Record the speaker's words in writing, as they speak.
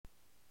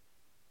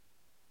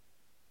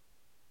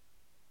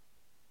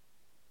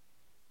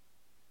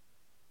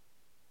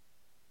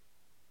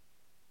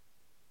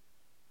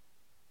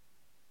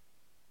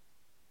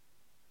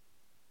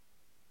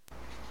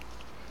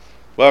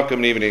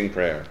Welcome to evening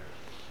prayer.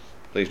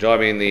 Please join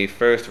me in the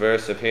first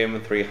verse of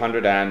hymn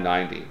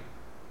 390.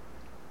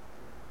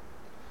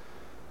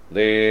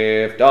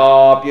 Lift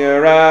up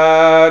your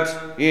heads,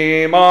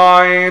 ye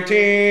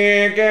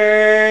mighty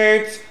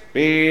gates,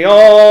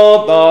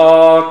 behold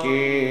the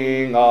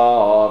King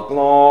of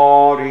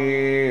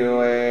glory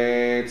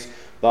waits.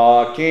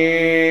 The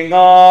King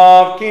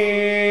of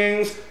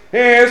kings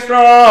is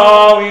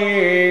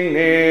drawing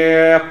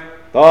near,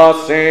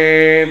 the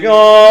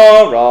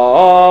Saviour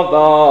of the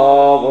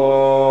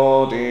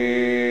world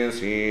is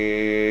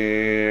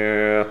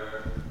here.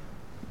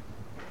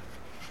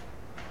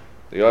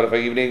 The order for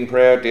evening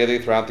prayer daily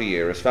throughout the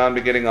year is found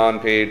beginning on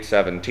page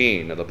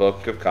 17 of the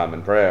Book of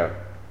Common Prayer.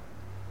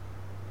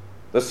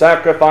 The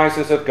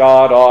sacrifices of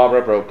God are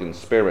a broken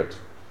spirit.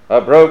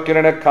 A broken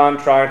and a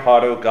contrite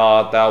heart, O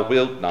God, thou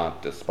wilt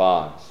not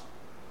despise.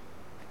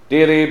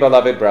 Dearly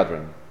beloved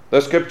brethren, the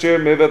Scripture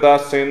moveth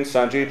us in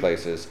sundry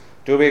places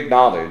to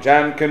acknowledge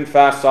and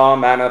confess our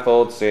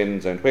manifold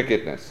sins and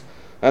wickedness,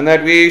 and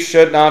that we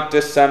should not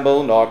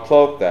dissemble nor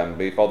cloak them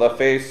before the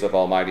face of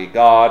Almighty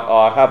God,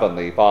 our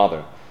heavenly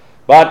Father,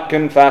 but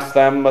confess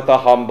them with a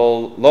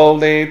humble,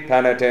 lowly,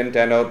 penitent,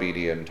 and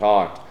obedient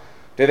heart,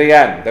 to the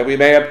end that we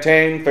may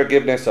obtain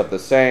forgiveness of the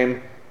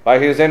same by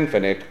his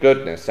infinite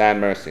goodness and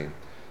mercy.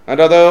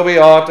 And although we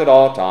ought at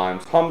all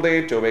times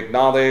humbly to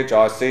acknowledge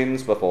our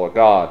sins before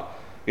God,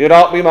 yet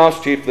ought we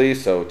most chiefly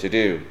so to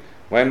do,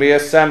 when we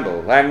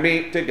assemble and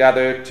meet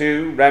together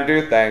to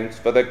render thanks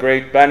for the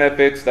great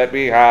benefits that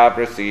we have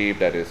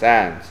received at his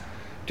hands,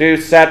 to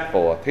set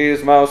forth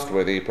his most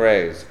worthy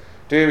praise,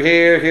 to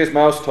hear his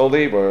most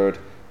holy word,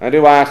 and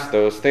to ask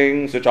those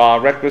things which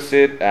are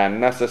requisite and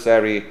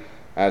necessary,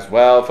 as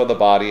well for the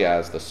body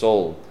as the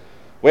soul.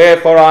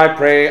 Wherefore I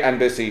pray and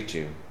beseech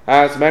you,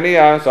 as many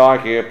as are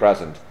here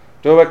present,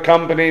 to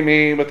accompany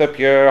me with a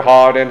pure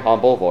heart and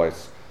humble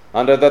voice,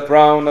 under the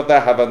throne of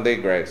the heavenly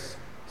grace,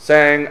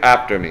 saying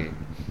after me,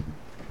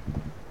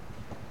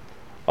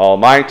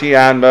 Almighty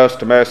and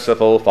most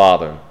merciful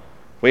Father,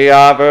 we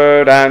have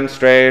erred and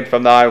strayed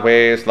from thy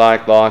ways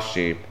like lost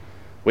sheep.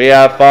 We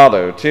have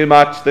followed too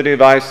much the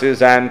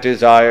devices and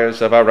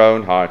desires of our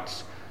own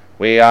hearts.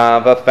 We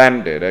have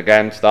offended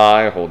against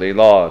thy holy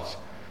laws.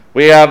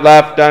 We have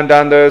left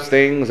undone those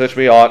things which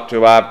we ought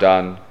to have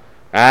done,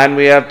 and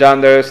we have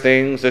done those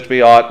things which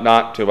we ought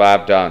not to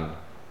have done,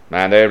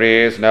 and there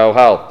is no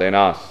help in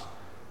us.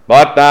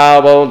 But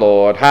thou, O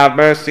Lord, have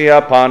mercy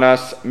upon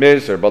us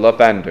miserable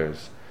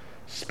offenders.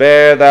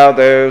 Spare thou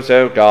those,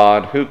 O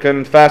God, who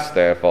confess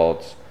their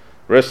faults.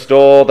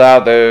 Restore thou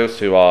those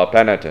who are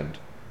penitent,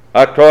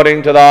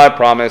 according to thy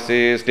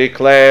promises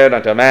declared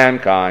unto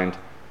mankind,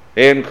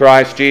 in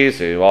Christ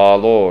Jesus our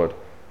Lord.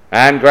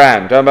 And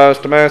grant, O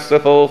most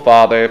merciful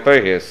Father, for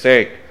his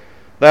sake,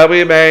 that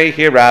we may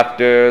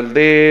hereafter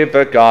live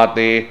a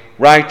godly,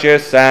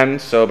 righteous, and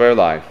sober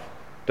life,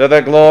 to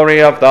the glory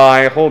of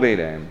thy holy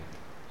name.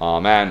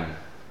 Amen.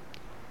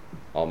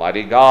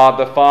 Almighty God,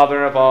 the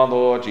Father of our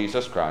Lord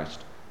Jesus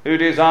Christ, who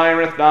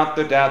desireth not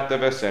the death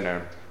of a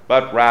sinner,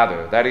 but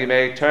rather that he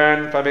may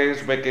turn from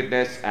his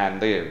wickedness and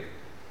live,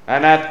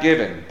 and hath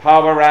given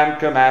power and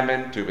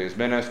commandment to his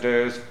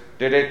ministers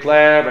to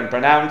declare and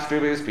pronounce to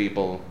his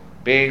people,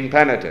 being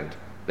penitent,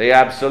 the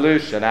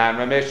absolution and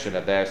remission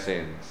of their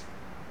sins.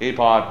 He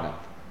pardoneth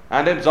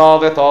and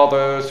absolveth all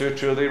those who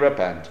truly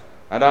repent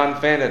and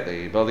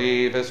unfeignedly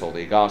believe his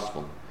holy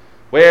gospel.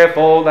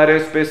 Wherefore let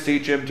us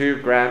beseech him to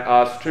grant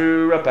us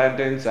true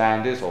repentance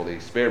and his Holy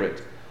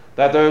Spirit,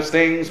 that those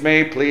things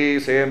may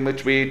please him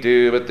which we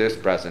do at this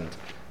present,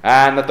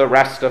 and that the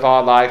rest of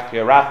our life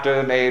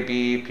hereafter may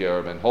be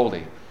pure and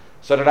holy,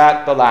 so that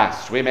at the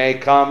last we may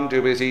come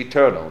to his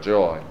eternal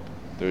joy.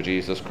 Through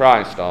Jesus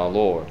Christ our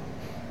Lord.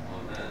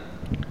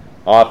 Amen.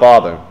 Our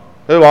Father,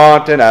 who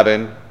art in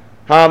heaven,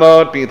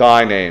 hallowed be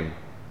thy name.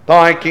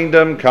 Thy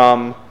kingdom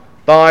come,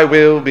 thy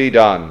will be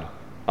done,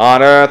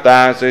 on earth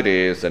as it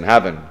is in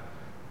heaven.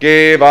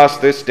 Give us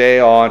this day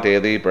our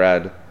daily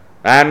bread,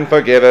 and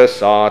forgive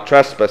us our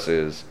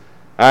trespasses,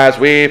 as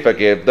we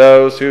forgive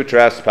those who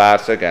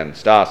trespass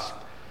against us.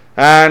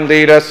 And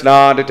lead us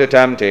not into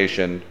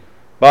temptation,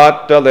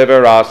 but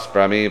deliver us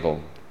from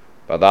evil.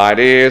 For thine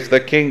is the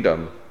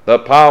kingdom, the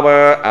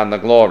power, and the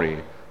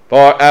glory,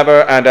 for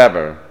ever and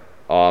ever.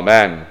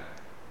 Amen.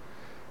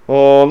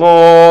 O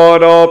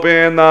Lord,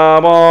 open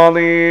thou our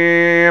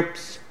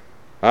lips,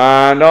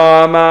 and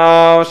our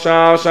mouth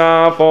shall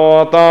shout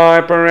forth thy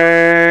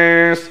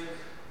praise.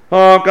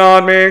 O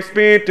God, make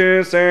speed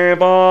to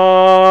save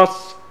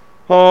us.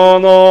 O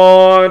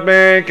Lord,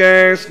 make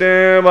haste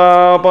to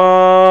help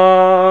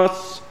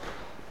us.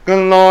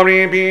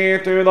 Glory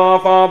be to the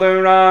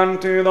Father,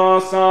 and to the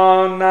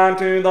Son, and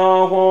to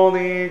the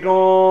Holy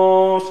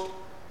Ghost,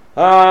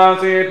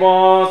 as it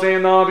was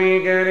in the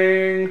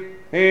beginning,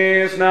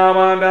 is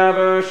now, and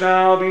ever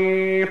shall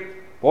be,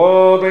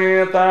 world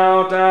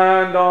without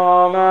end.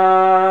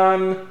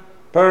 Amen.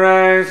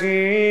 Praise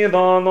ye the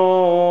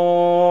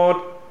Lord.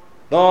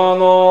 The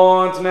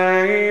Lord's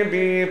name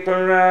be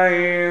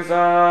praised.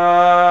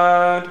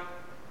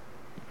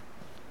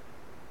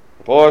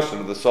 portion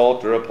of the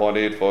Psalter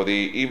appointed for the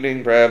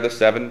evening prayer of the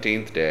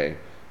 17th day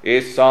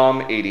is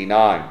Psalm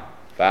 89,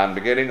 found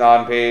beginning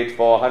on page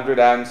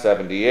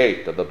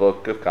 478 of the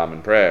Book of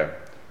Common Prayer.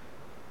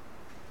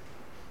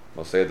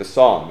 We'll say the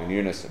psalm in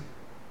unison.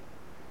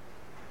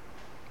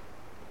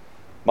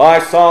 My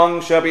song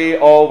shall be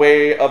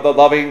alway of the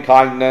loving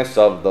kindness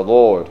of the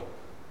Lord.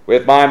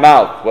 With my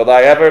mouth will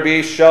I ever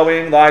be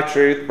showing thy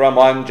truth from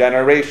one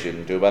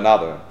generation to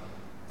another.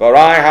 For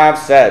I have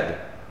said,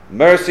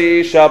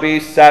 mercy shall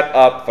be set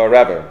up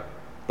forever.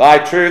 Thy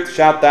truth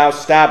shalt thou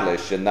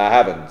establish in the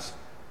heavens.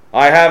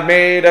 I have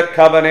made a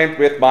covenant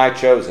with my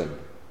chosen.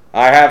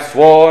 I have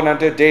sworn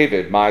unto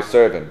David my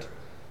servant.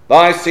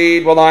 Thy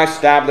seed will I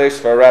establish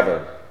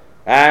forever,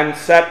 and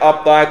set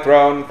up thy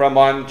throne from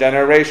one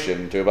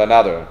generation to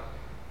another.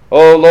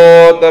 O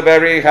Lord, the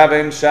very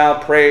heavens shall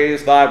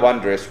praise thy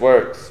wondrous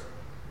works,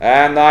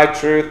 and thy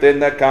truth in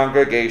the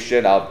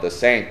congregation of the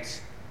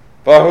saints.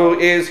 For who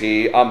is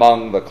he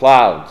among the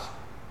clouds,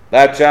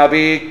 that shall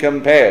be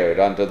compared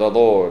unto the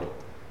Lord?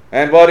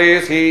 And what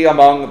is he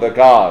among the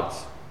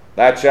gods,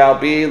 that shall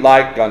be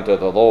like unto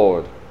the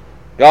Lord?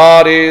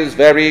 God is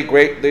very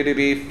greatly to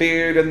be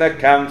feared in the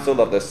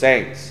council of the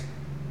saints,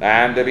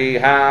 and to be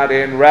had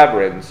in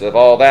reverence of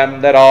all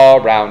them that are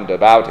round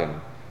about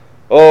him.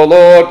 O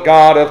Lord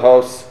God of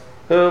hosts,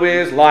 who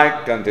is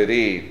like unto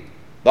thee?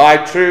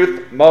 Thy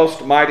truth,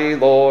 most mighty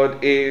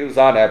Lord, is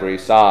on every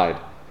side.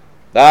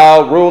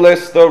 Thou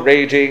rulest the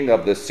raging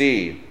of the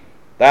sea.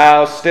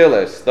 Thou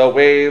stillest the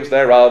waves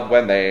thereof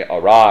when they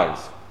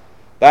arise.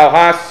 Thou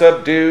hast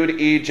subdued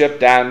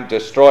Egypt and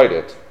destroyed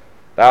it.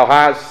 Thou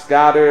hast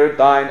scattered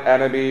thine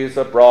enemies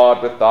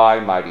abroad with thy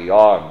mighty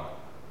arm.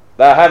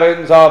 The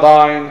heavens are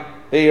thine,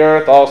 the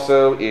earth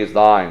also is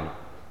thine.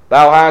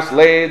 Thou hast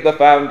laid the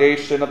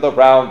foundation of the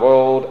round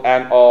world,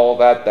 and all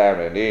that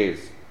therein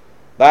is.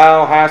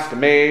 Thou hast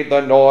made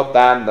the north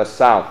and the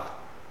south.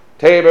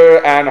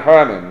 Tabor and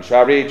Hermon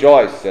shall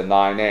rejoice in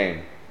thy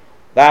name.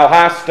 Thou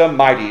hast a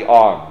mighty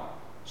arm.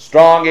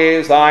 Strong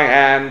is thy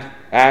hand,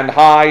 and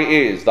high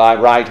is thy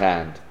right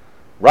hand.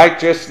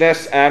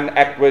 Righteousness and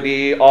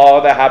equity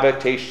are the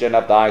habitation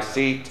of thy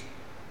seat.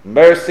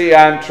 Mercy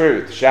and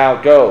truth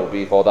shall go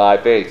before thy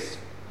face.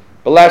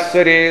 Blessed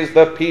is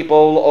the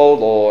people, O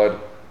Lord,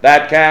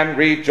 that can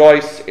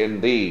rejoice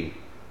in thee.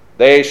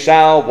 They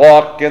shall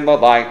walk in the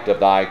light of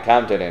thy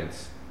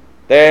countenance.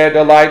 Their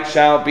delight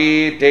shall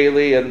be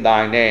daily in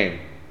thy name,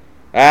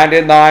 and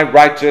in thy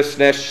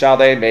righteousness shall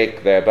they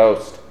make their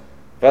boast.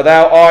 For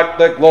thou art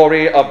the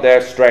glory of their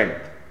strength,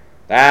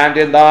 and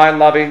in thy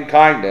loving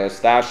kindness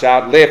thou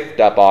shalt lift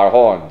up our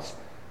horns.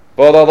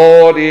 For the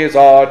Lord is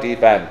our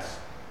defense.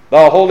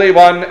 The Holy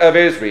One of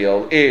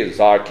Israel is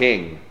our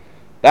King.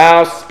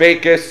 Thou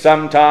spakest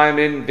sometime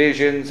in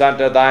visions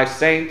unto thy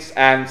saints,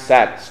 and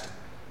saidst,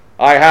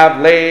 I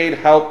have laid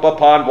help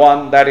upon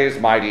one that is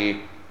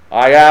mighty.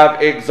 I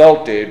have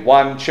exalted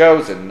one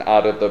chosen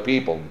out of the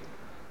people.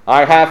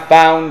 I have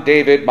found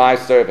David my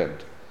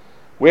servant.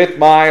 With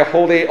my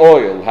holy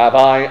oil have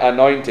I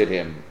anointed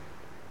him.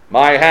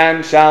 My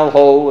hand shall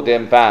hold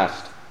him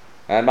fast,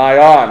 and my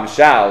arm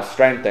shall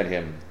strengthen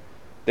him.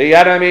 The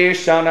enemy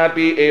shall not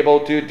be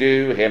able to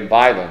do him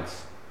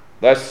violence.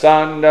 The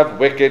son of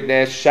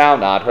wickedness shall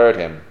not hurt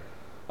him.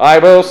 I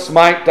will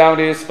smite down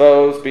his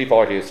foes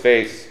before his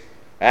face,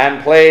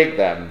 and plague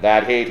them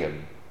that hate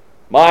him.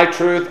 My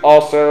truth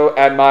also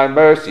and my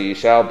mercy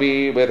shall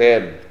be with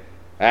him,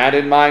 and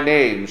in my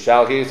name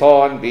shall his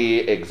horn be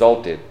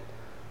exalted.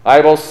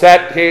 I will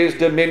set his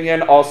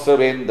dominion also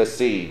in the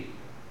sea,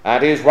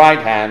 and his right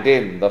hand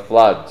in the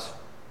floods.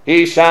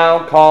 He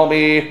shall call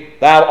me,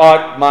 Thou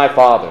art my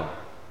Father,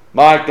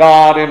 my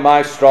God and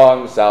my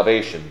strong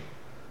salvation.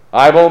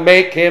 I will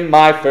make him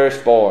my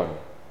firstborn,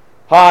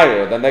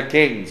 higher than the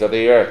kings of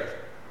the earth.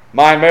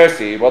 My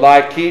mercy will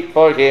I keep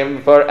for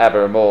him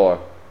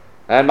forevermore,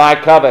 and my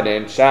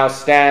covenant shall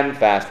stand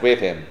fast with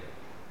him.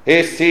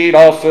 His seed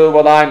also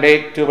will I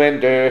make to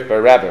endure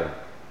forever,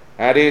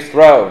 and his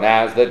throne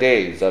as the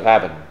days of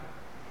heaven.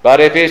 But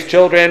if his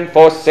children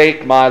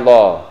forsake my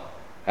law,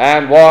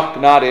 and walk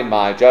not in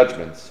my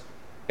judgments,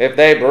 if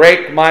they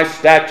break my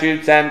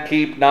statutes and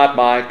keep not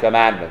my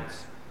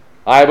commandments,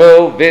 I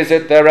will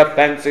visit their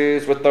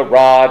offenses with the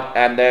rod,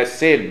 and their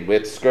sin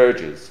with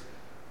scourges.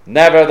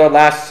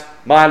 Nevertheless,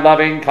 my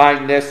loving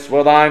kindness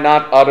will I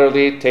not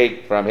utterly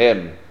take from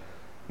him,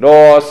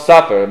 nor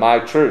suffer my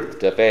truth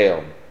to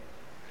fail.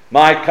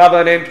 My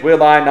covenant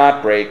will I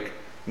not break,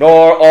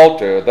 nor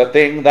alter the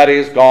thing that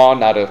is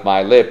gone out of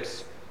my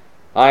lips.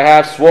 I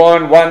have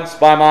sworn once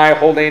by my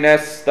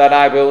holiness that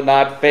I will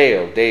not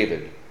fail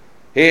David.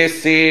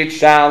 His seed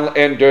shall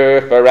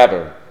endure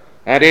forever,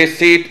 and his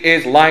seat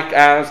is like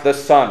as the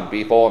sun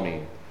before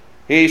me.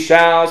 He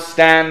shall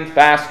stand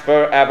fast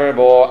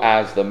forevermore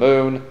as the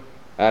moon,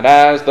 and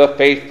as the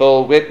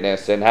faithful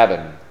witness in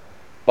heaven.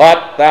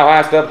 But thou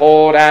hast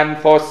abhorred and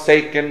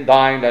forsaken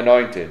thine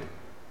anointed,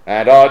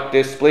 and art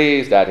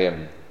displeased at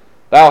him.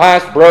 Thou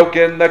hast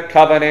broken the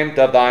covenant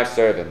of thy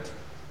servant,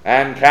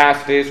 and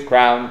cast his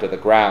crown to the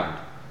ground.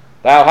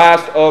 Thou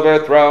hast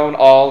overthrown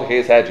all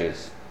his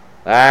hedges.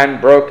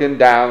 and broken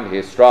down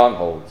his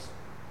strongholds.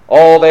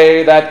 All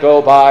they that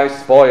go by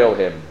spoil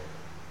him,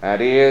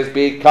 and he is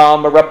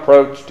become a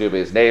reproach to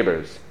his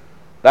neighbors.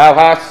 Thou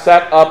hast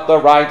set up the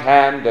right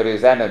hand of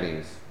his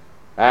enemies,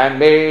 and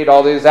made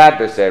all his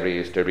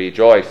adversaries to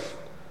rejoice.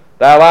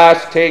 Thou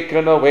hast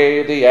taken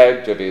away the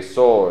edge of his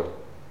sword,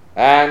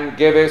 and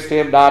givest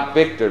him not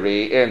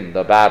victory in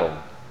the battle.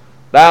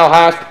 Thou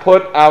hast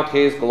put out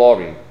his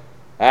glory,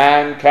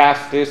 and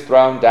cast his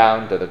throne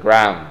down to the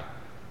ground.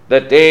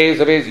 The days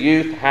of his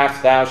youth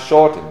hast thou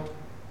shortened,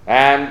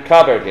 and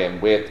covered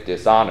him with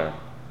dishonor.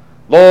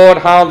 Lord,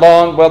 how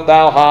long wilt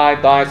thou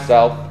hide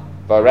thyself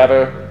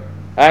forever?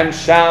 And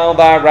shall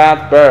thy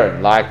wrath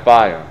burn like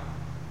fire?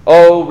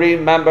 O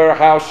remember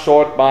how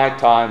short my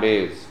time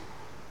is.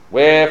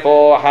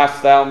 Wherefore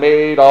hast thou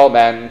made all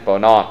men for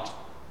naught?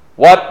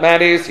 What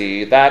man is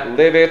he that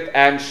liveth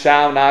and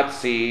shall not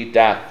see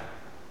death?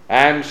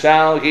 And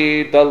shall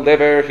he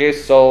deliver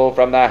his soul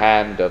from the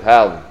hand of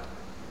hell?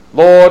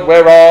 Lord,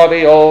 where are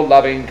the old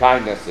loving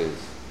kindnesses,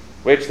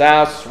 which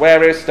thou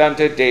swearest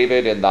unto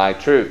David in thy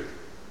truth?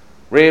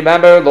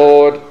 Remember,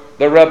 Lord,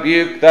 the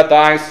rebuke that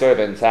thy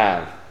servants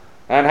have,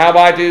 and how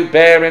I do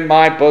bear in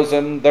my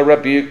bosom the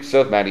rebukes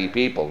of many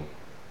people,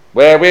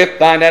 wherewith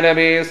thine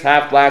enemies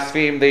have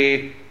blasphemed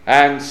thee,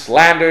 and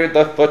slandered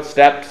the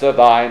footsteps of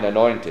thine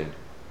anointed.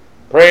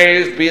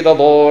 Praised be the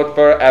Lord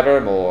for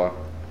evermore.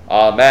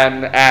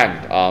 Amen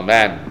and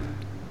amen.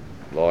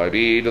 Glory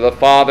be to the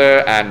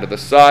Father, and to the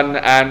Son,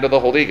 and to the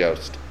Holy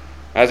Ghost,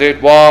 as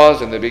it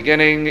was in the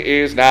beginning,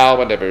 is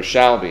now, and ever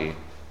shall be,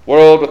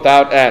 world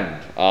without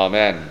end.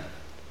 Amen.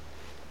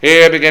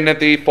 Here beginneth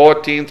the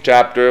 14th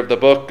chapter of the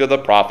book of the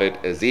prophet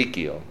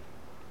Ezekiel.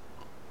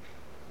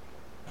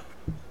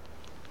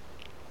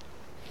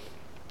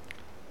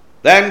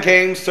 Then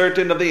came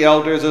certain of the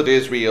elders of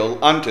Israel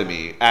unto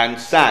me, and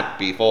sat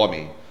before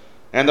me.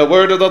 And the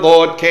word of the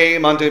Lord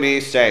came unto me,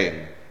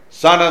 saying,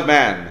 Son of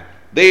man,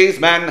 these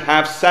men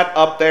have set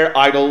up their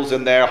idols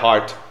in their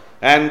heart,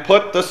 and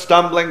put the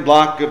stumbling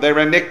block of their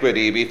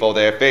iniquity before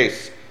their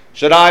face.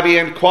 Should I be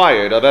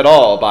inquired of at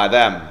all by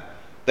them?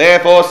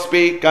 Therefore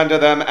speak unto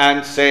them,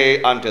 and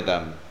say unto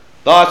them,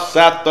 Thus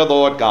saith the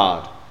Lord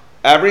God,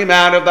 Every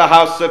man of the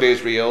house of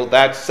Israel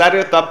that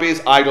setteth up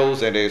his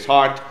idols in his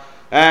heart,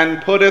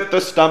 and putteth the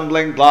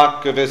stumbling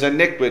block of his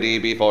iniquity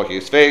before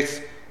his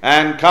face,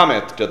 and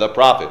cometh to the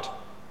prophet,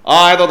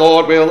 I the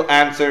Lord will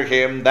answer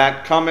him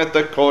that cometh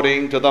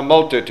according to the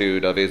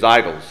multitude of his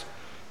idols,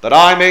 that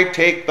I may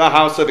take the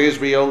house of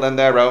Israel in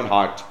their own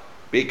heart,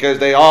 because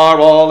they are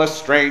all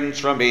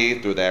estranged from me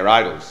through their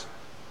idols.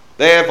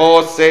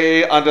 Therefore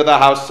say unto the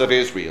house of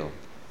Israel,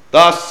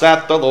 Thus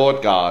saith the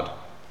Lord God,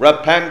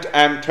 Repent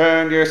and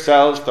turn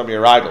yourselves from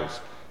your idols,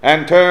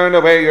 and turn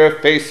away your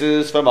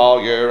faces from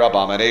all your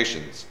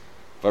abominations.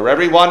 For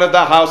every one of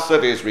the house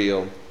of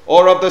Israel,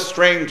 or of the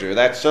stranger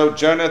that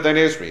sojourneth in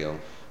Israel,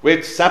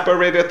 which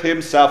separateth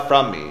himself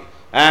from me,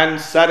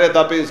 and setteth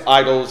up his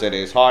idols in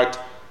his heart,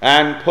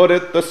 and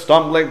putteth the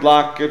stumbling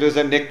block of his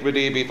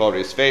iniquity before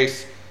his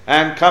face,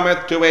 and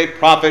cometh to a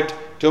prophet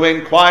to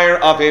inquire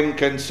of him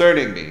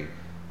concerning me,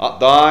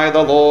 I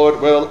the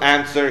Lord will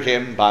answer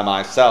him by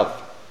myself.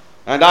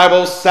 And I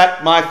will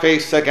set my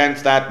face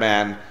against that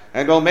man,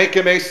 and will make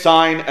him a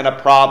sign and a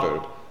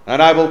proverb,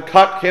 and I will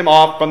cut him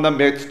off from the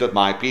midst of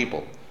my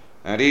people,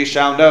 and he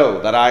shall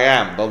know that I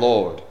am the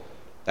Lord.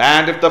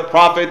 And if the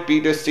prophet be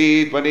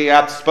deceived when he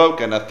hath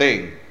spoken a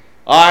thing,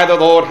 I the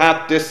Lord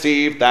hath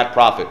deceived that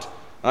prophet,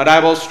 and I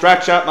will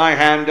stretch out my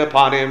hand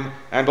upon him,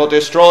 and will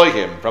destroy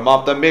him from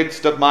off the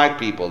midst of my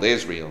people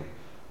Israel.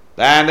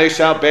 Then they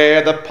shall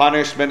bear the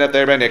punishment of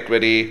their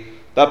iniquity.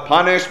 The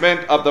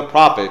punishment of the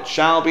prophet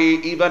shall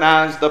be even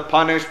as the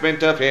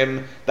punishment of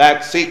him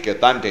that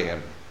seeketh unto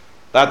him,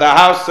 that the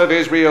house of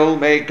Israel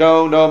may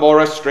go no more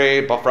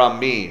astray from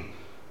me,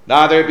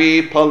 neither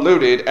be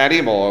polluted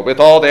any more with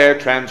all their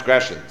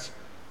transgressions,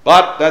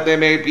 but that they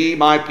may be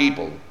my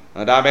people,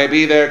 and I may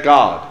be their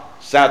God,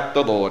 saith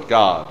the Lord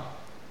God.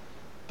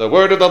 The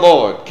word of the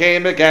Lord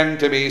came again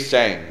to me,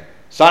 saying,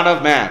 Son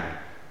of man,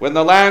 when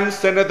the land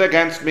sinneth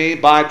against me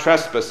by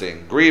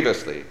trespassing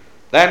grievously,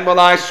 then will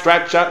I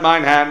stretch out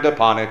mine hand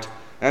upon it,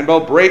 and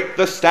will break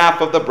the staff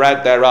of the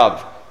bread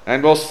thereof,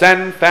 and will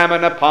send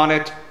famine upon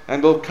it,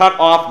 and will cut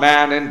off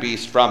man and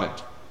beast from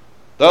it.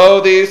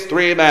 Though these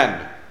three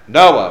men,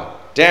 Noah,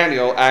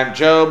 Daniel, and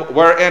Job,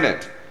 were in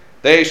it,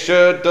 they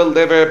should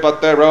deliver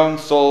but their own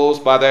souls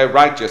by their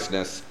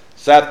righteousness,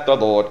 saith the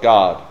Lord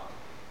God.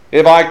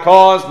 If I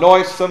cause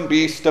noisome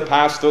beasts to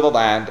pass through the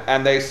land,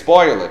 and they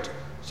spoil it,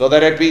 so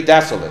that it be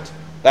desolate,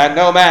 that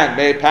no man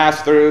may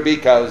pass through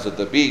because of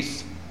the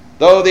beasts,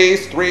 though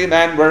these three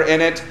men were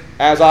in it,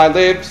 as I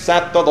live,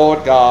 saith the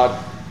Lord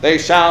God, they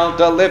shall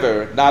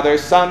deliver neither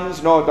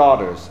sons nor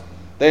daughters.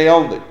 They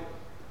only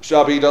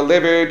shall be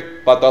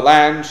delivered, but the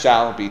land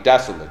shall be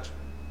desolate.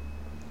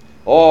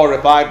 Or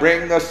if I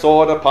bring the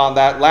sword upon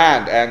that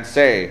land, and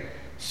say,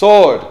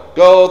 Sword,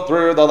 go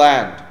through the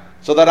land,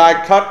 so that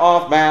I cut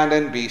off man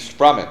and beast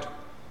from it.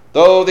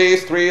 Though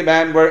these three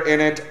men were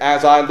in it,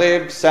 as I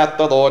live, saith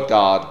the Lord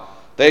God,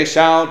 They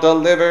shall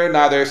deliver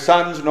neither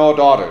sons nor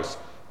daughters,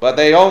 but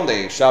they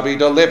only shall be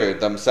delivered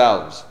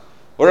themselves.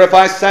 For if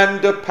I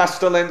send a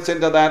pestilence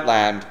into that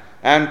land,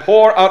 and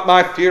pour out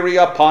my fury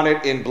upon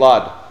it in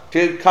blood,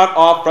 to cut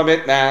off from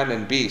it man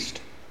and beast,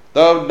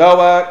 though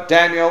Noah,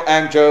 Daniel,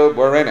 and Job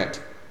were in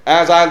it,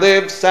 as I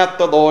live, saith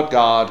the Lord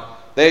God,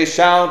 they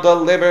shall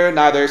deliver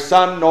neither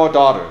son nor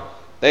daughter,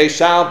 they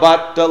shall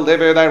but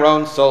deliver their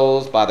own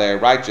souls by their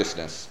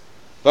righteousness.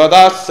 For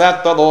thus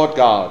saith the Lord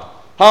God,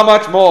 how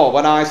much more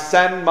when I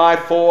send my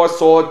 4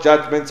 sore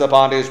judgments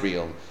upon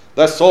Israel,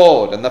 the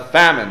sword, and the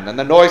famine, and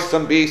the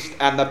noisome beast,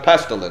 and the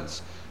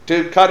pestilence,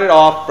 to cut it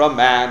off from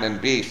man and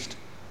beast.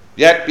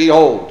 Yet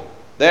behold,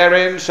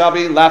 therein shall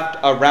be left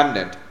a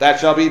remnant that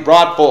shall be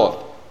brought forth,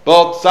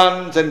 both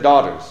sons and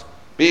daughters.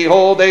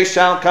 Behold, they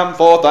shall come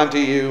forth unto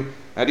you,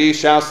 and ye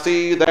shall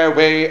see their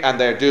way and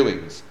their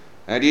doings,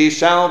 and ye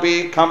shall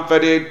be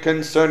comforted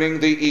concerning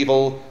the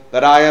evil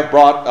that I have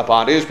brought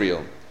upon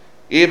Israel,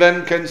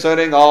 even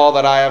concerning all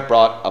that I have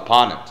brought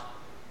upon it.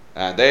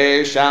 And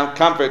they shall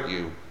comfort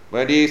you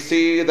when ye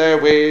see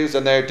their ways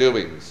and their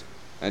doings,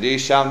 and ye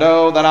shall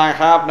know that I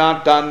have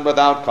not done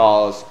without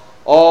cause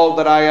all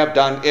that I have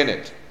done in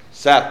it,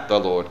 saith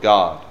the Lord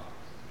God.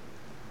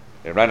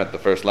 Here runneth the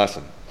first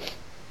lesson.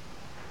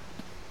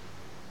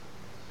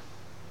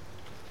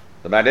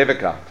 The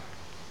Magnificat.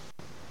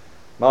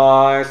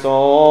 My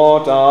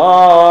soul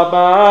doth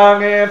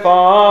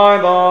magnify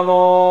the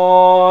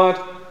Lord,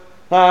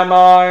 and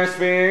my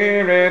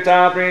spirit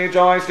hath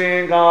rejoiced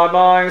in God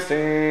my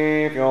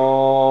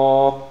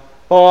Saviour.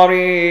 For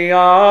he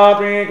hath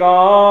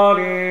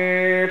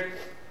regarded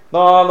the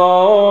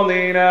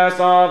lowliness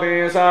of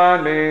his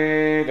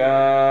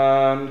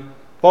handmaiden.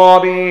 For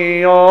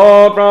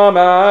behold, from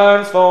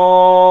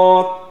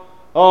henceforth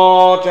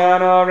all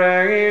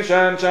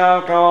generations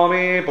shall call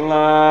me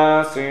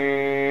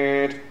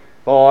blessed.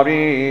 For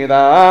he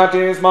that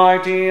is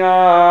mighty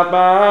hath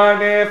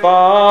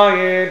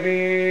magnified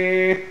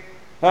me,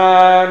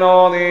 and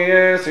holy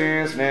is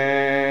his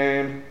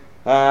name.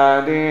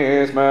 And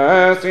his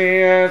mercy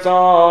is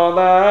on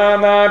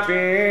them that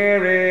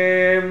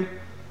fear him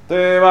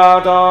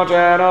throughout all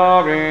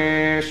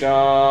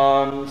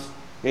generations.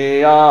 He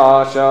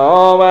hath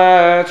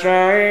showed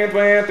strength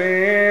with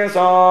his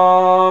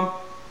arm.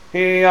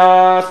 He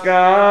hath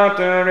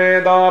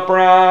scattered the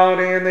proud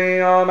in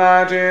the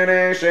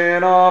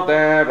imagination of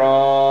their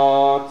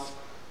hearts.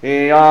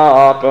 He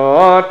hath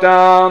put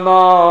down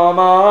the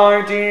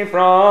mighty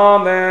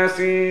from their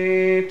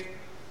seat,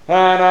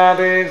 and hath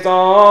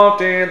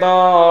exalted the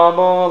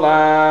humble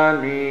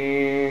and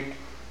meek.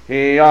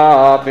 He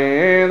hath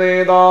filled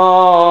the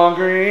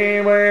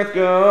hungry with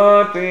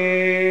good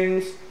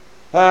things,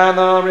 and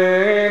the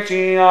rich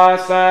he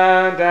hath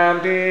sent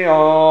empty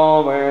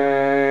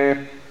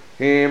away.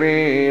 He,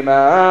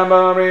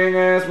 remembering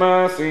his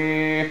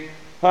mercy,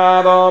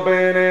 hath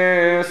opened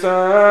his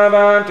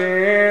servant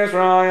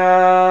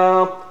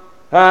Israel,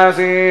 as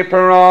he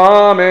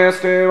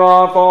promised to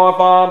our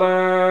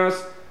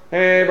forefathers,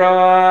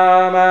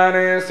 Abraham and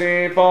his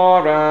seed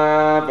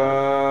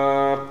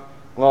forever.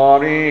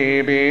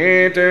 Glory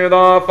be to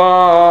the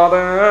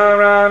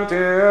Father, and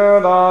to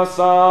the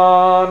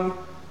Son,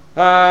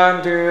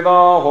 and to the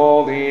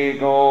Holy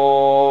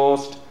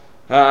Ghost,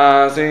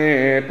 as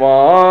it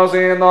was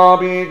in the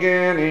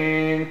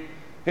beginning,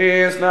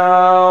 is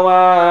now,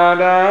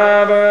 and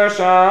ever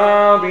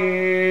shall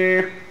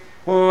be,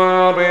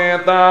 world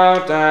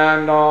without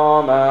end.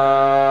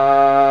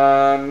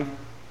 Amen.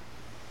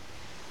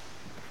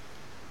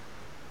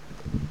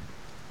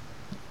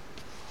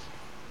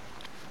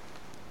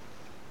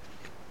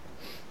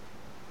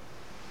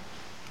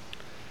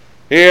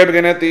 Here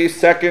beginneth the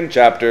 2nd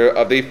chapter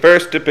of the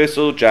 1st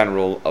Epistle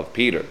General of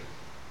Peter.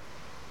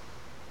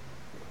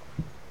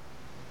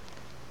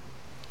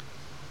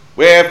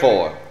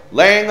 Wherefore,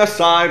 laying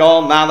aside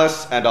all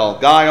malice and all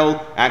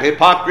guile, and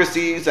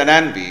hypocrisies and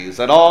envies,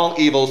 and all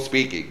evil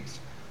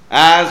speakings,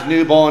 as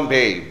newborn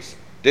babes,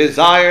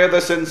 desire the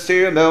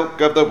sincere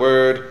milk of the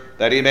word,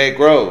 that ye may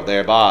grow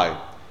thereby.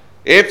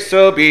 If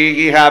so be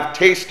ye have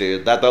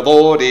tasted that the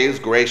Lord is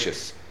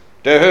gracious,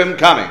 to whom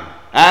coming,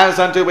 as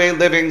unto a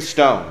living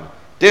stone,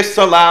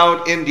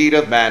 disallowed indeed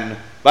of men,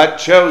 but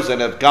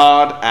chosen of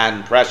God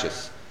and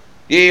precious,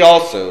 ye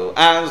also,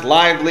 as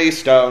lively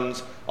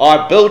stones,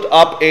 are built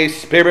up a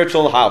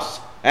spiritual house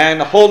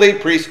and holy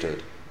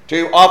priesthood,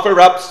 to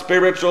offer up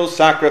spiritual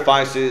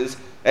sacrifices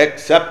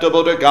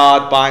acceptable to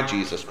God by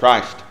Jesus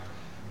Christ.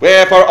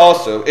 Wherefore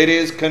also it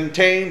is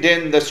contained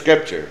in the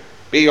Scripture,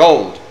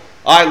 Behold,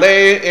 I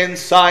lay in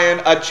Sion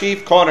a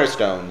chief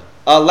cornerstone,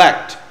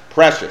 elect,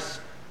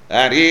 precious,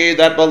 and he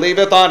that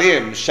believeth on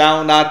him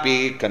shall not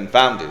be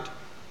confounded.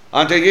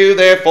 Unto you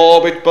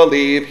therefore which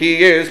believe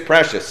he is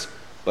precious,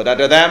 but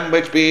unto them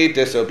which be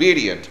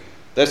disobedient,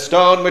 the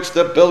stone which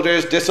the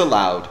builders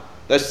disallowed,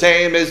 the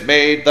same is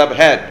made the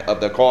head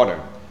of the corner,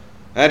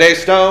 and a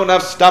stone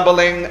of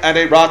stumbling and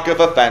a rock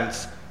of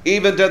offense,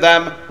 even to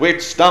them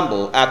which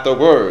stumble at the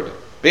word,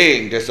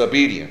 being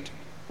disobedient,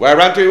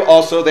 whereunto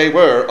also they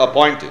were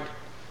appointed.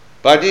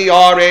 But ye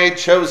are a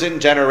chosen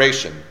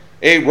generation,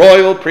 a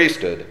royal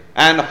priesthood,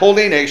 and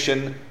holy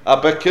nation, a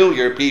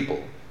peculiar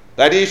people,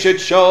 that ye should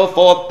show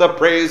forth the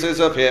praises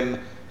of him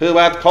who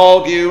hath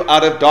called you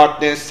out of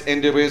darkness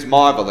into his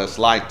marvelous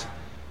light,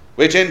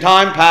 which in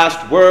time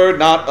past were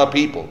not a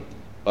people,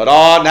 but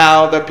are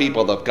now the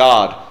people of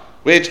God,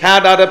 which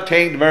had not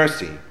obtained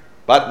mercy,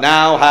 but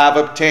now have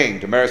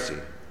obtained mercy.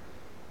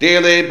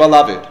 Dearly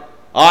beloved,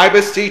 I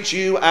beseech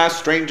you as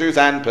strangers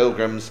and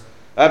pilgrims,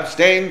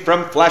 abstain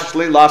from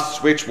fleshly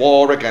lusts which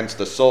war against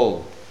the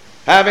soul,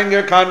 having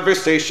your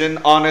conversation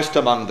honest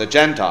among the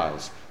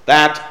Gentiles,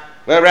 that,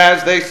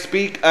 whereas they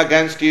speak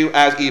against you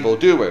as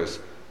evildoers,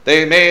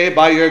 they may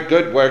by your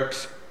good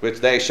works, which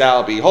they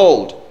shall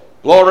behold,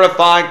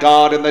 glorify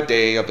God in the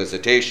day of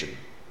visitation.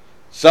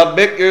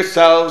 Submit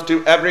yourselves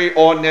to every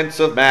ordinance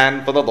of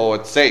man for the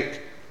Lord's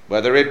sake,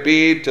 whether it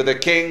be to the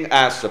king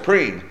as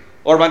supreme,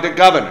 or unto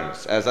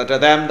governors, as unto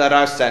them that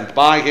are sent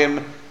by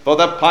him, for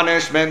the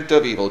punishment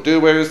of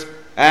evildoers,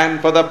 and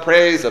for the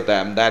praise of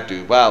them that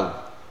do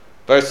well.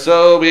 For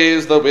so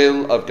is the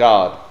will of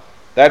God,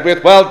 that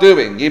with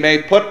well-doing ye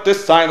may put to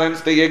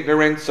silence the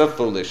ignorance of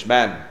foolish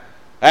men,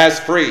 as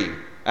free,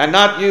 and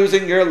not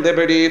using your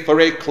liberty for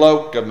a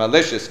cloak of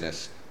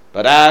maliciousness,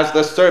 but as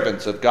the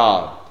servants of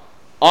God.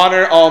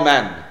 Honor all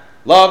men,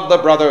 love the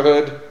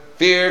brotherhood,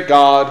 fear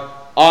God,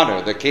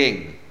 honor the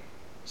king.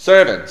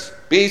 Servants,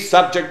 be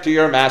subject to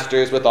your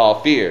masters with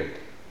all fear,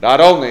 not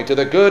only to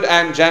the good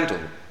and gentle,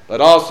 but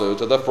also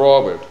to the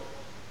froward.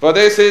 For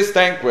this is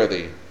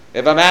thankworthy,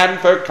 if a man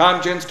for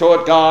conscience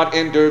toward God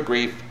endure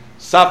grief,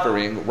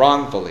 suffering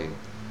wrongfully.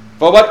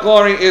 For what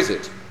glory is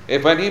it,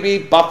 if when ye be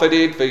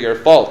buffeted for your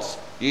faults,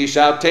 ye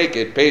shall take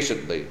it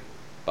patiently?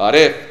 But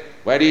if,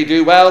 when ye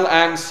do well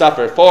and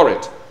suffer for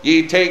it,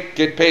 ye take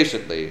it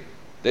patiently,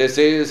 this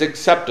is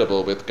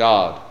acceptable with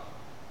God.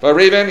 For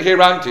even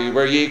hereunto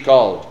were ye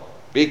called,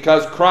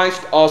 because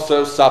Christ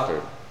also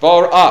suffered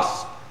for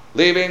us,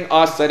 leaving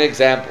us an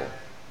example,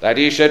 that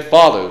ye should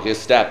follow his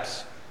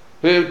steps,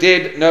 who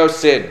did no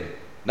sin,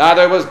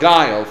 neither was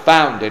guile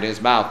found in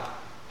his mouth,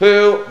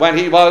 who, when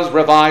he was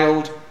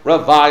reviled,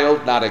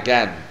 reviled not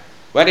again.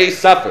 When he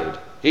suffered,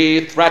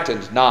 he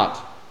threatened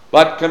not,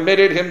 but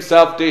committed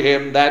himself to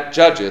him that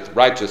judgeth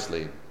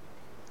righteously,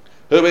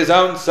 who his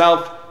own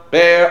self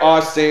bare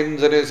our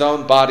sins in his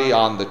own body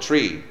on the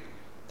tree,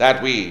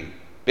 that we,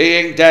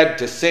 being dead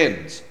to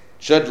sins,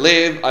 should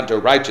live unto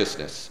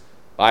righteousness,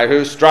 by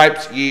whose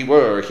stripes ye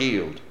were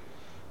healed.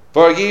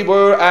 For ye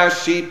were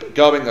as sheep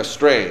going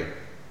astray,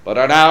 but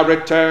are now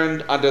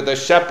returned unto the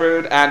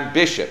shepherd and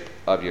bishop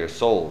of your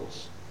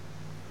souls.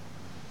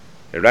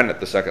 Here endeth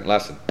the second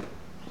lesson.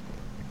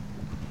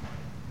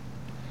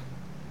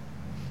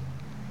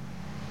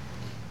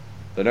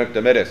 The Nunc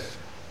Dimittis.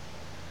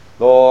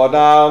 Lord,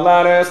 now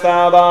lettest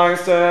thou thy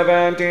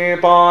servant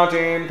depart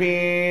in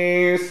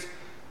peace,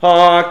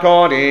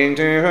 according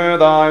to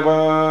thy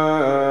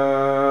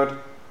word.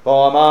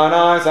 For mine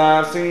eyes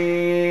have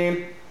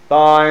seen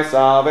thy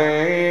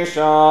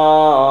salvation,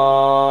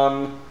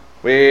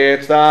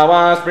 which thou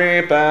hast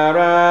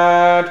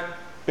prepared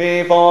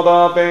before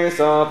the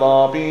face of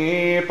all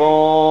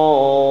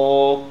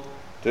people,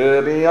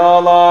 to be a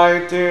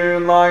light to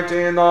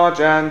lighten the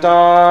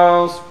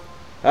Gentiles,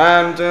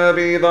 and to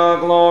be the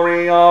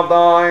glory of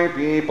thy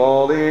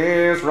people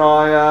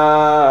Israel.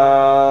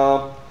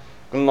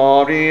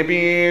 Glory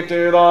be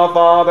to the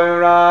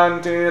Father,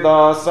 and to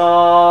the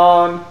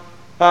Son,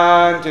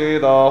 and to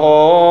the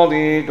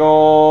Holy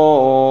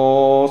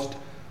Ghost,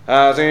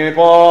 as it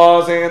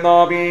was in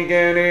the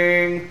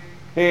beginning,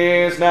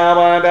 is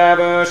now, and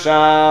ever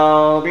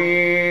shall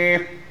be,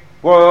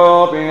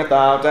 world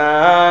without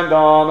end.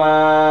 Amen.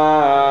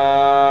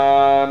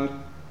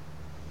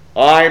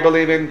 I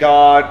believe in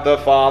God, the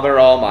Father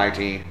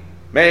Almighty,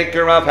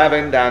 maker of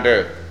heaven and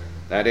earth,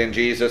 and in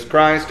Jesus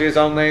Christ, his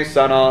only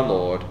Son, our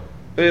Lord,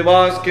 who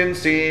was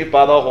conceived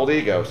by the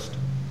Holy Ghost,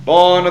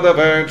 born of the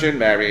Virgin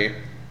Mary,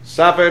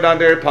 suffered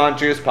under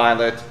Pontius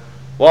Pilate,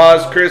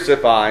 was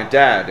crucified,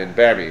 dead, and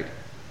buried.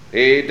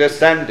 He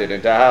descended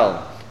into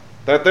hell.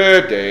 The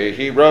third day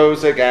he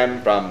rose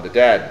again from the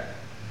dead.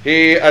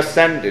 He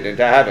ascended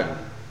into heaven,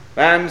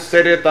 and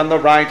sitteth on the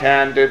right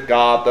hand of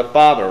God the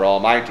Father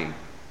Almighty.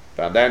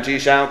 From thence he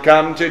shall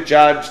come to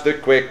judge the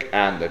quick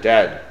and the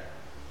dead.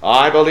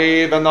 I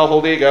believe in the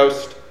Holy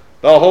Ghost,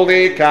 the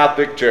Holy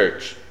Catholic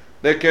Church,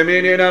 the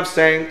communion of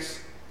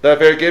saints, the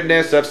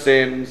forgiveness of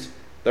sins,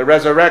 the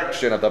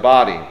resurrection of the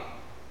body,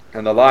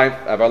 and the life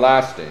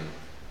everlasting.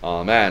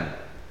 Amen.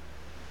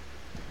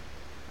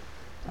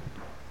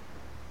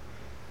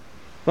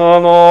 The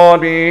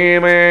Lord be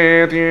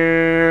with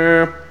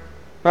you,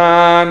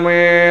 and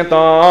with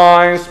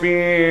thy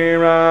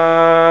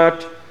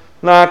spirit.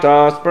 Let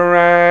us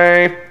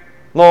pray.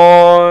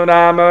 Lord,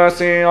 have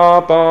mercy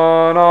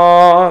upon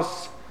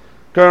us.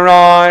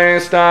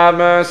 Christ, have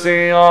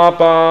mercy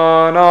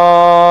upon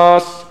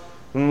us.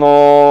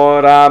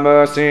 Lord, have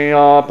mercy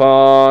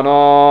upon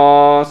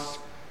us.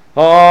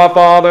 Our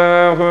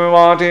Father, who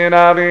art in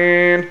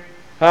heaven,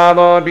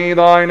 hallowed be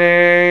thy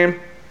name.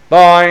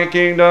 Thy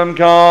kingdom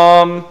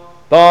come,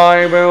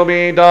 thy will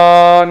be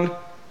done,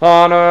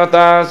 on earth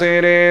as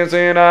it is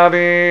in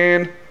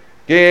heaven.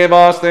 Give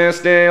us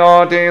this day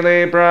our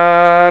daily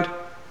bread,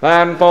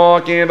 and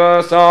forgive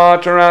us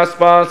our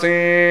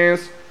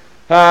trespasses,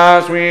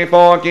 as we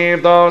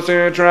forgive those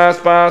who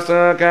trespass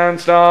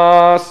against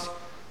us.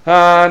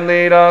 And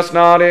lead us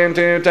not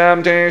into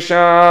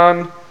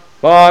temptation,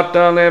 but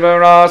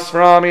deliver us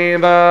from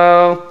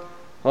evil.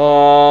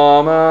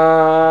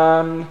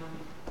 Amen.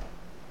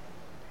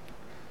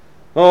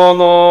 O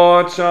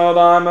Lord, show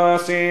thy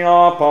mercy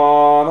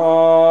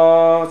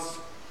upon us,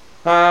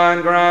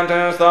 and grant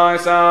us thy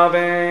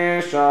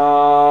salvation.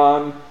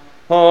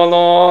 O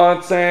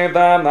Lord, save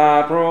them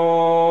that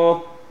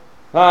rule,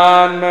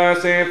 and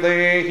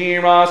mercifully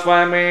hear us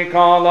when we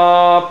call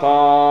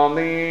upon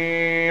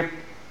thee.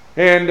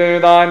 Endue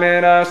thy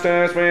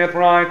ministers with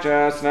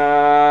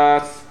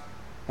righteousness,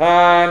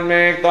 and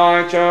make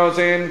thy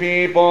chosen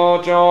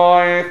people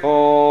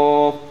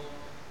joyful.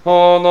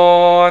 O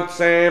Lord,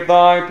 save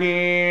thy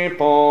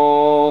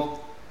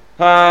people,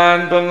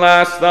 and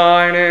bless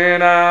thine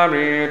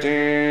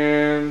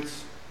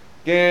inheritance.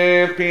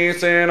 Give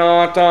peace in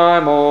our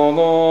time, O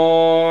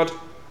Lord,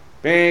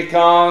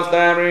 because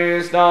there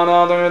is none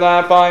other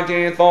that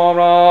fighteth for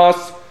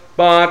us,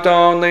 but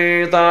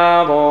only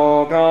thou,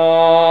 O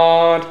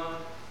God.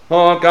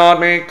 O God,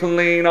 make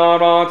clean our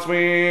hearts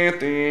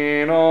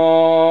within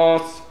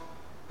us,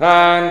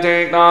 and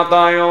take not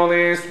thy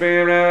Holy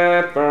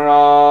Spirit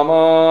from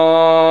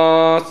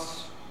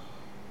us.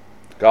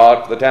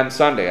 God, for the 10th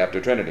Sunday after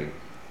Trinity.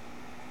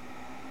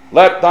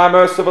 Let thy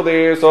merciful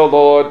ears, O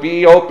Lord,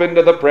 be open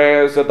to the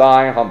prayers of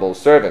thy humble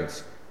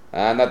servants,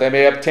 and that they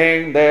may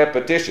obtain their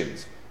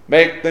petitions.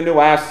 Make them to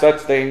ask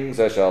such things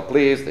as shall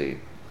please thee,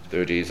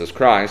 through Jesus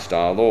Christ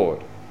our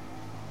Lord.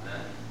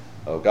 Amen.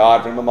 O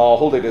God, from whom all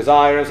holy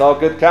desires, all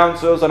good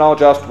counsels, and all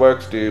just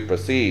works do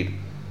proceed,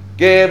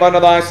 give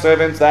unto thy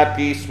servants that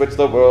peace which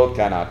the world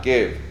cannot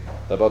give,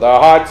 that both our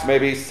hearts may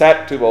be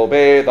set to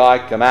obey thy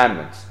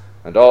commandments,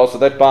 and also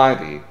that by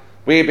thee,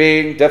 we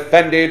being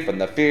defended from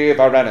the fear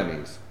of our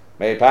enemies,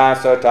 may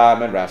pass our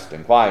time in rest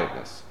and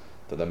quietness,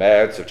 through the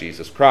merits of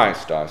Jesus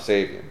Christ our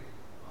Saviour.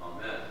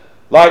 Amen.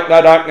 Lighten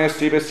our darkness,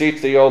 we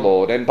beseech thee, O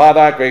Lord, and by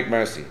thy great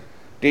mercy,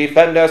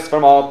 defend us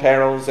from all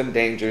perils and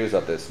dangers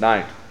of this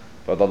night,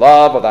 for the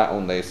love of thy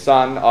only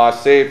Son, our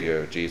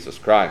Saviour, Jesus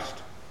Christ.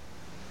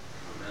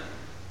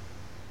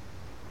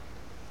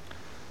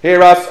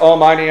 Hear us,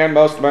 Almighty and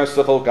most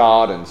merciful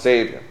God and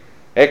Saviour.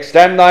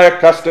 Extend thy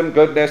accustomed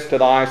goodness to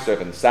thy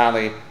servant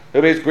Sally,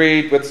 who is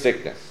grieved with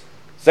sickness.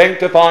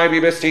 Sanctify, we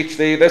beseech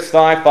thee, this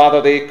thy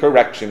fatherly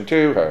correction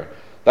to her,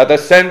 that the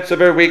sense of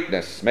her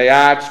weakness may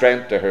add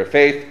strength to her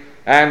faith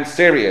and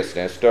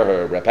seriousness to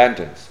her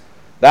repentance,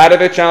 that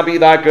if it shall be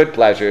thy good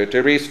pleasure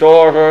to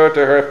restore her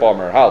to her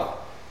former health,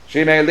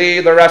 she may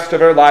lead the rest of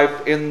her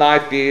life in thy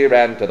fear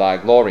and to thy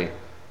glory.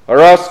 Or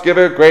else give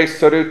her grace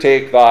so to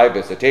take thy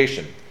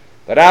visitation,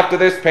 that after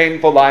this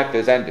painful life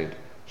is ended,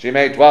 she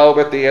may dwell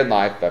with thee in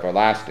life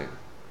everlasting,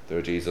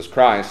 through Jesus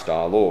Christ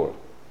our Lord.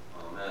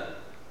 Amen.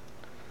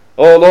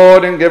 O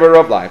Lord and giver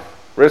of life,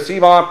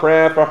 receive our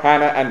prayer for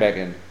Hannah and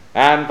Megan,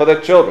 and for the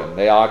children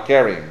they are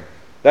carrying,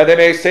 that they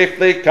may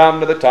safely come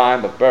to the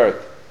time of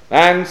birth,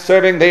 and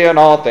serving thee in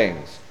all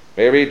things,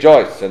 may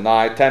rejoice in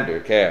thy tender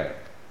care,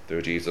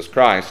 through Jesus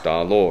Christ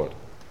our Lord.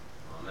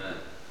 Amen.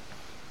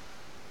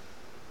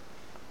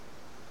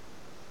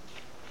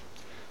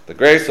 The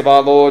grace of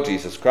our Lord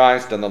Jesus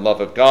Christ, and the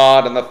love of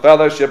God, and the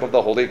fellowship of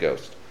the Holy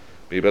Ghost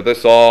be with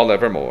us all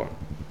evermore.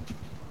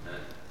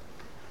 Amen.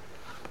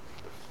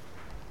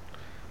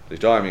 Please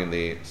join me in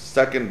the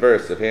second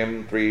verse of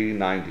hymn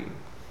 390.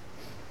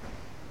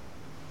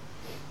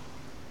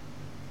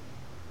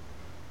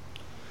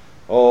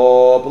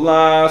 Oh,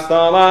 bless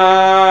the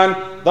land,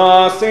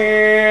 the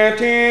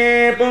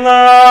city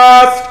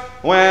blessed,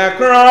 where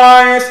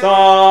Christ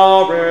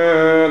the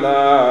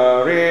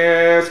ruler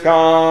is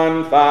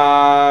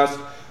confessed.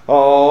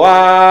 Oh,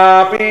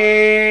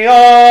 happy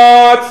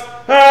hearts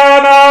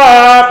and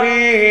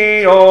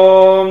happy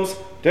homes,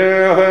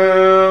 to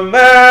whom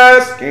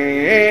this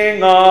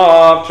King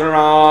of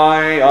triumph